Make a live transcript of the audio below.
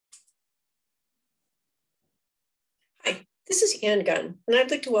This is Ann Gunn, and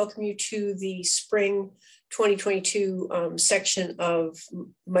I'd like to welcome you to the spring 2022 section of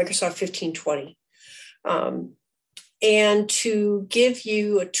Microsoft 1520, and to give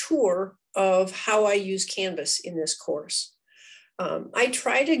you a tour of how I use Canvas in this course. I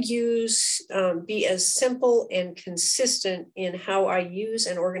try to be as simple and consistent in how I use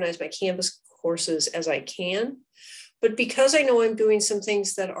and organize my Canvas courses as I can. But because I know I'm doing some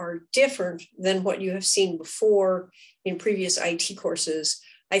things that are different than what you have seen before in previous IT courses,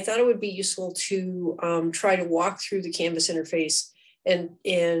 I thought it would be useful to try to walk through the Canvas interface and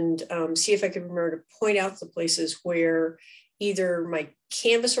see if I could remember to point out the places where either my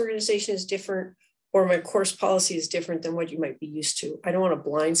Canvas organization is different or my course policy is different than what you might be used to. I don't want to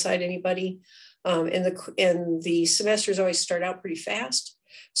blindside anybody. And the semesters always start out pretty fast.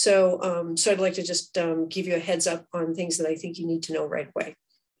 So I'd like to just give you a heads up on things that I think you need to know right away.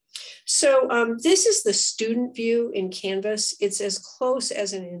 So this is the student view in Canvas. It's as close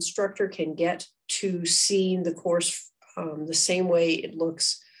as an instructor can get to seeing the course the same way it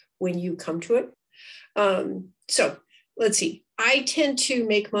looks when you come to it. So let's see. I tend to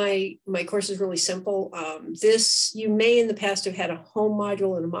make my courses really simple. You may in the past have had a home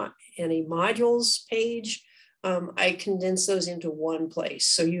module and a modules page. I condense those into one place.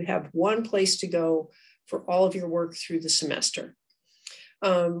 So you have one place to go for all of your work through the semester.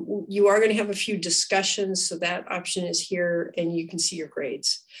 You are going to have a few discussions, so that option is here and you can see your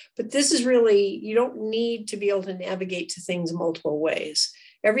grades. But this is really, you don't need to be able to navigate to things multiple ways.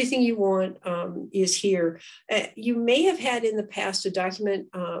 Everything you want is here. You may have had in the past a document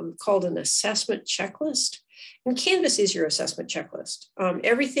called an assessment checklist, and Canvas is your assessment checklist.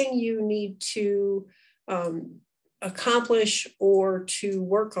 Everything you need to accomplish or to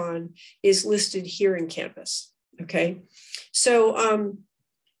work on is listed here in Canvas, okay? So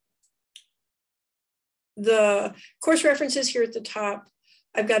the course references here at the top.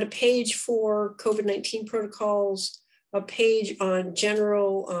 I've got a page for COVID-19 protocols, a page on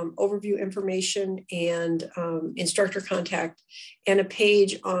general overview information and instructor contact, and a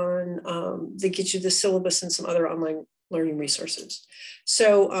page on that gets you the syllabus and some other online learning resources.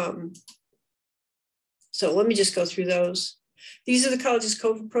 So let me just go through those. These are the college's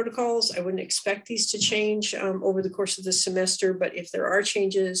COVID protocols. I wouldn't expect these to change over the course of the semester, but if there are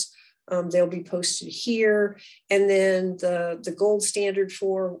changes, they'll be posted here. And then the gold standard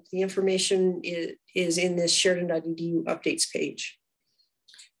for the information is in this Sheridan.edu updates page.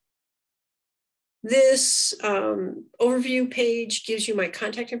 This overview page gives you my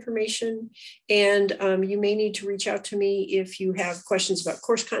contact information, and you may need to reach out to me if you have questions about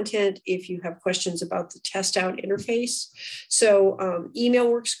course content, if you have questions about the test out interface. So email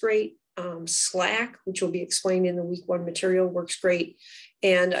works great. Slack, which will be explained in the week 1 material, works great.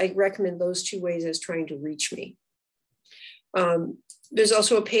 And I recommend those two ways as trying to reach me. There's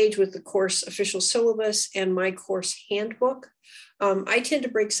also a page with the course official syllabus and my course handbook. I tend to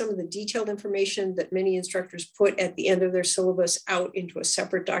break some of the detailed information that many instructors put at the end of their syllabus out into a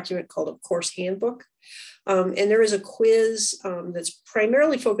separate document called a course handbook. And there is a quiz that's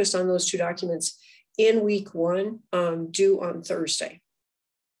primarily focused on those two documents in week 1, due on Thursday.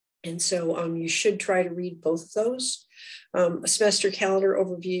 And so you should try to read both of those, a semester calendar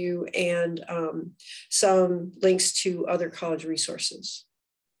overview and some links to other college resources.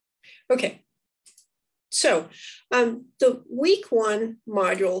 Okay, so the week 1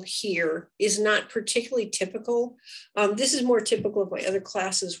 module here is not particularly typical. This is more typical of my other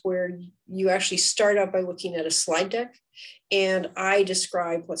classes where you actually start out by looking at a slide deck and I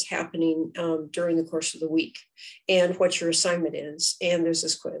describe what's happening during the course of the week and what your assignment is, and there's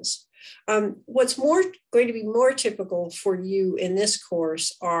this quiz. What's going to be more typical for you in this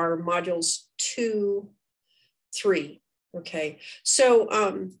course are modules 2, 3, okay?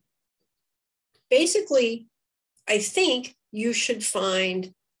 So basically, I think you should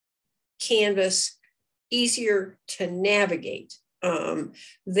find Canvas easier to navigate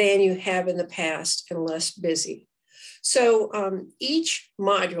than you have in the past and less busy. So each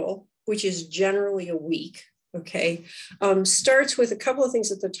module, which is generally a week, okay, starts with a couple of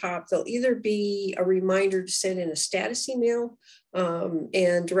things at the top. There'll either be a reminder to send in a status email,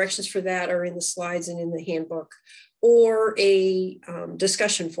 and directions for that are in the slides and in the handbook, or a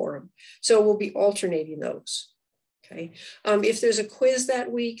discussion forum. So we'll be alternating those, okay? If there's a quiz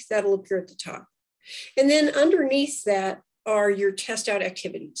that week, that'll appear at the top. And then underneath that are your test out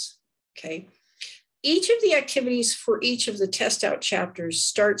activities, okay? Each of the activities for each of the test out chapters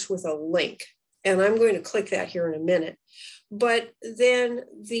starts with a link. And I'm going to click that here in a minute. But then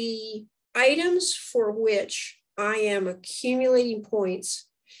the items for which I am accumulating points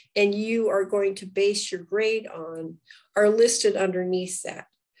and you are going to base your grade on are listed underneath that.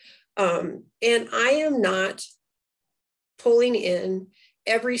 And I am not pulling in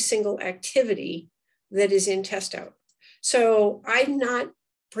every single activity that is in test out. So I'm not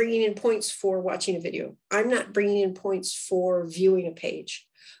bringing in points for watching a video. I'm not bringing in points for viewing a page.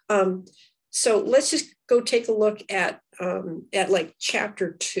 So let's just go take a look at like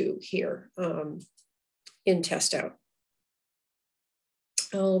chapter 2 here in test out.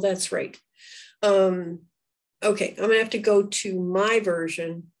 Oh, that's right. Okay, I'm gonna have to go to my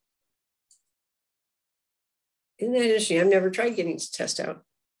version. Isn't that interesting? I've never tried getting to test out.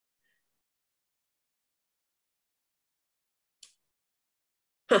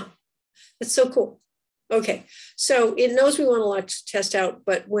 Huh, that's so cool. Okay, so it knows we want to launch test out,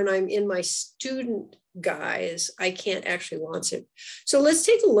 but when I'm in my student guise, I can't actually launch it. So let's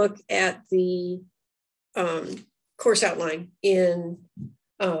take a look at the course outline in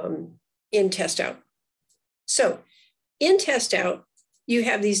test out. So in test out, you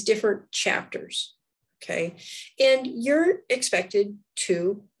have these different chapters, okay? And you're expected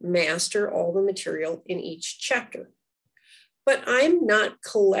to master all the material in each chapter. But I'm not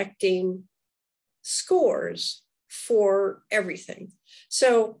collecting scores for everything.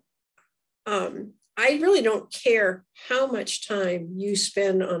 So I really don't care how much time you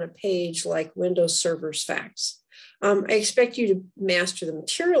spend on a page like Windows Server's Facts. I expect you to master the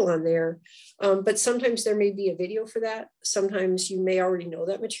material on there, but sometimes there may be a video for that. Sometimes you may already know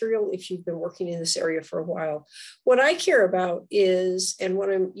that material if you've been working in this area for a while. What I care about is, and what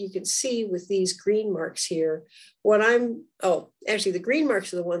you can see with these green marks here, actually the green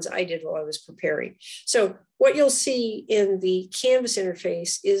marks are the ones I did while I was preparing. So what you'll see in the Canvas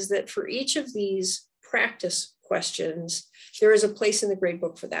interface is that for each of these practice questions, there is a place in the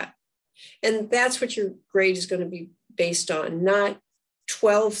gradebook for that. And that's what your grade is going to be based on, not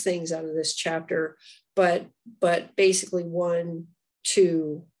 12 things out of this chapter, but basically 1,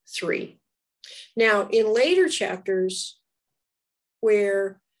 2, 3. Now, in later chapters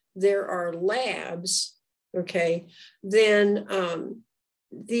where there are labs, okay, then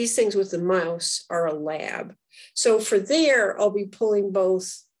these things with the mouse are a lab. So for there, I'll be pulling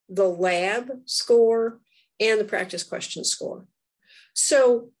both the lab score and the practice question score.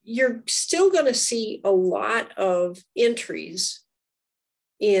 So you're still going to see a lot of entries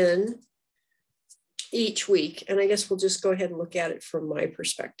in each week. And I guess we'll just go ahead and look at it from my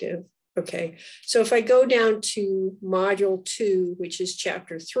perspective. Okay, so if I go down to module 2, which is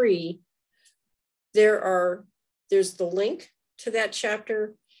chapter 3, there's the link to that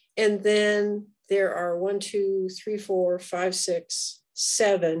chapter. And then there are 1, 2, 3, 4, 5, 6,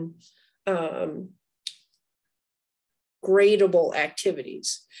 7 gradable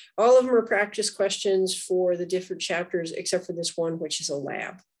activities. All of them are practice questions for the different chapters, except for this one, which is a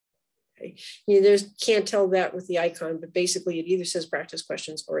lab. Okay. You can't tell that with the icon, but basically it either says practice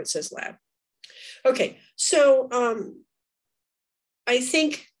questions or it says lab. Okay, so I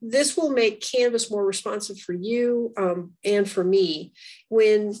think this will make Canvas more responsive for you and for me.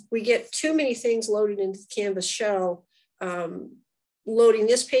 When we get too many things loaded into the Canvas shell, loading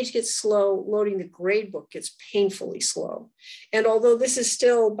this page gets slow, loading the gradebook gets painfully slow. And although this is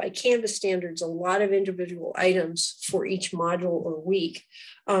still, by Canvas standards, a lot of individual items for each module or week,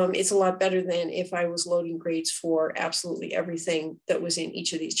 it's a lot better than if I was loading grades for absolutely everything that was in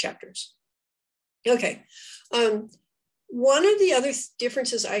each of these chapters. Okay, one of the other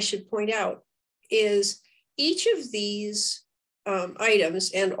differences I should point out is each of these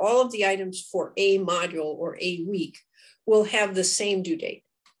items and all of the items for a module or a week will have the same due date.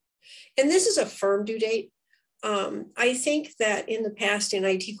 And this is a firm due date. I think that in the past in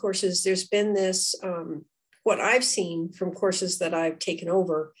IT courses, there's been this, what I've seen from courses that I've taken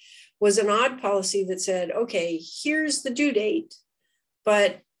over was an odd policy that said, okay, here's the due date,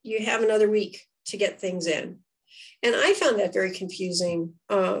 but you have another week to get things in. And I found that very confusing.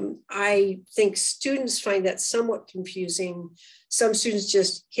 I think students find that somewhat confusing. Some students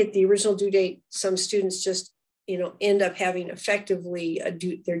just hit the original due date. Some students just end up having effectively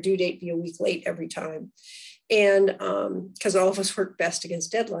their due date be a week late every time. And because all of us work best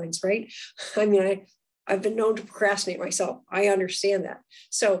against deadlines, right? I mean, I've been known to procrastinate myself. I understand that.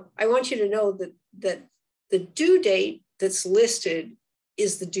 So I want you to know that the due date that's listed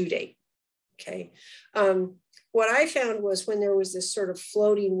is the due date, okay? What I found was when there was this sort of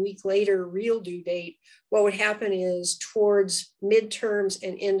floating week later real due date, what would happen is towards midterms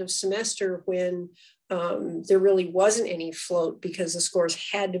and end of semester when there really wasn't any float because the scores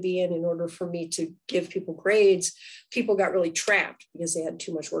had to be in order for me to give people grades, people got really trapped because they had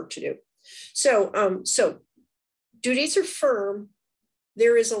too much work to do. So, so due dates are firm.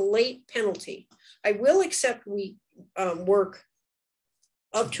 there is a late penalty. I will accept work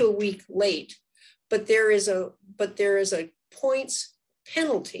up to a week late, but there is a points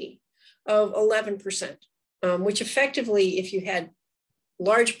penalty of 11%, which effectively, if you had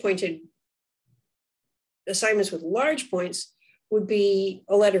large pointed assignments with large points, would be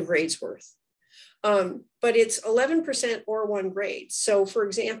a letter grade's worth. But it's 11% or 1 grade. So for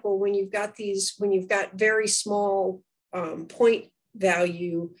example, when you've got very small point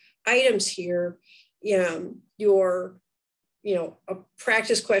value items here, a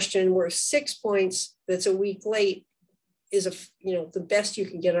practice question worth 6 points that's a week late is the best you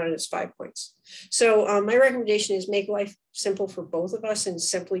can get on it is 5 points. So my recommendation is make life simple for both of us and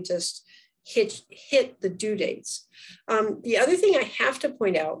simply just hit the due dates. The other thing I have to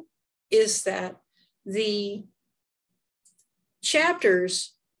point out is that the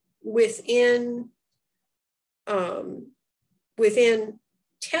chapters within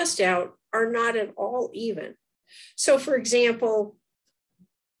test out are not at all even. So for example,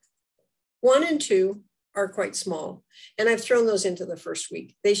 1 and 2 are quite small, and I've thrown those into the first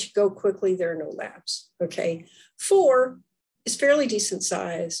week. They should go quickly, there are no labs, okay? 4 is fairly decent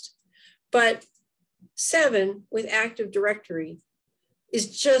sized, but 7 with Active Directory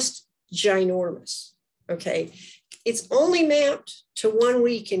is just ginormous, okay? It's only mapped to 1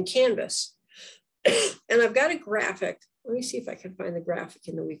 week in Canvas. And I've got a graphic. Let me see if I can find the graphic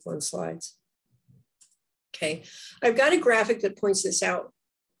in the week 1 slides. Okay, I've got a graphic that points this out,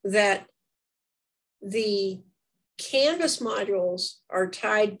 that the Canvas modules are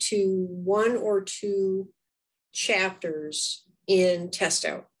tied to 1 or 2 chapters in test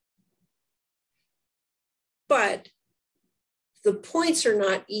out. But the points are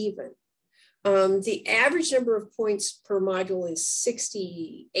not even. The average number of points per module is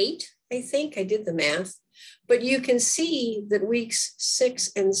 68, I think. I did the math. But you can see that weeks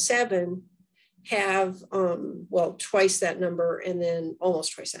 6 and 7 have, twice that number and then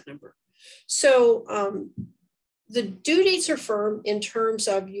almost twice that number. So the due dates are firm in terms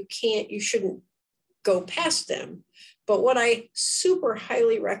of you shouldn't go past them. But what I super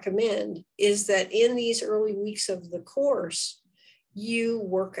highly recommend is that in these early weeks of the course, you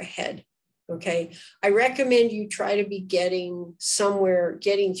work ahead. Okay, I recommend you try to be getting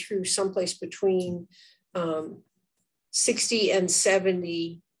through someplace between 60 and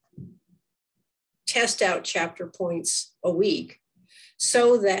 70 test out chapter points a week,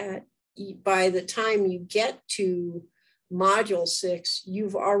 so that by the time you get to module 6,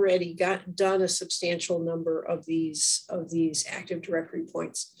 you've already done a substantial number of these Active Directory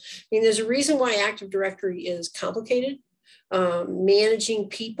points. I mean, there's a reason why Active Directory is complicated. Managing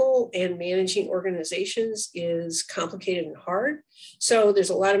people and managing organizations is complicated and hard. So there's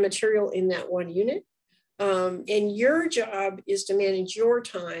a lot of material in that 1 unit. And your job is to manage your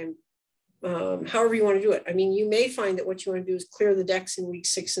time however you want to do it. I mean, you may find that what you want to do is clear the decks in week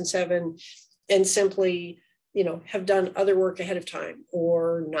 6 and 7 and simply, have done other work ahead of time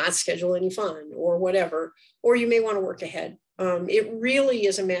or not schedule any fun or whatever, or you may want to work ahead. It really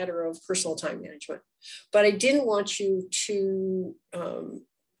is a matter of personal time management. But I didn't want you to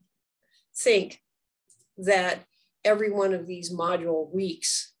think that every one of these module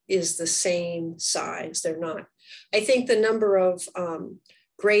weeks is the same size. They're not. I think the number of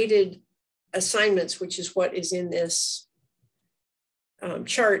graded assignments, which is what is in this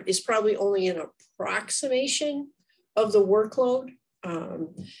chart, is probably only an approximation of the workload.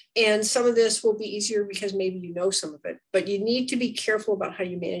 And some of this will be easier because maybe you know some of it, but you need to be careful about how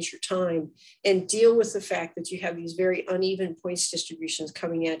you manage your time and deal with the fact that you have these very uneven points distributions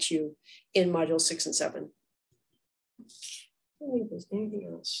coming at you in module 6 and 7. I don't think there's anything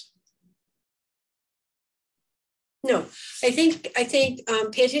else. No, I think pay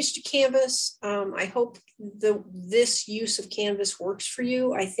attention to Canvas. I hope this use of Canvas works for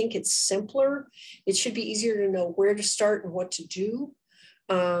you. I think it's simpler. It should be easier to know where to start and what to do.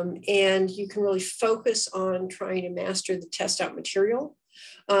 And you can really focus on trying to master the test out material.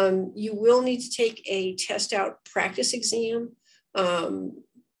 You will need to take a test out practice exam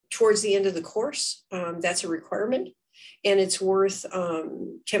towards the end of the course. That's a requirement, and it's worth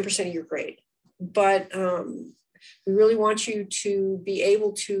 10% of your grade. But we really want you to be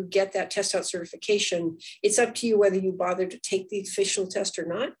able to get that test out certification. It's up to you whether you bother to take the official test or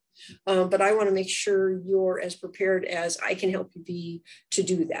not. But I want to make sure you're as prepared as I can help you be to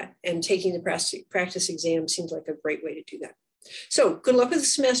do that. And taking the practice exam seems like a great way to do that. So good luck with the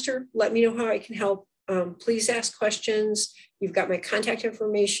semester. Let me know how I can help. Please ask questions. You've got my contact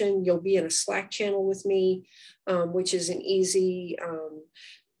information. You'll be in a Slack channel with me, which is an easy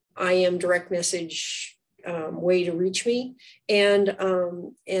IM direct message way to reach me, and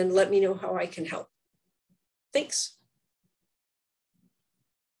let me know how I can help. Thanks.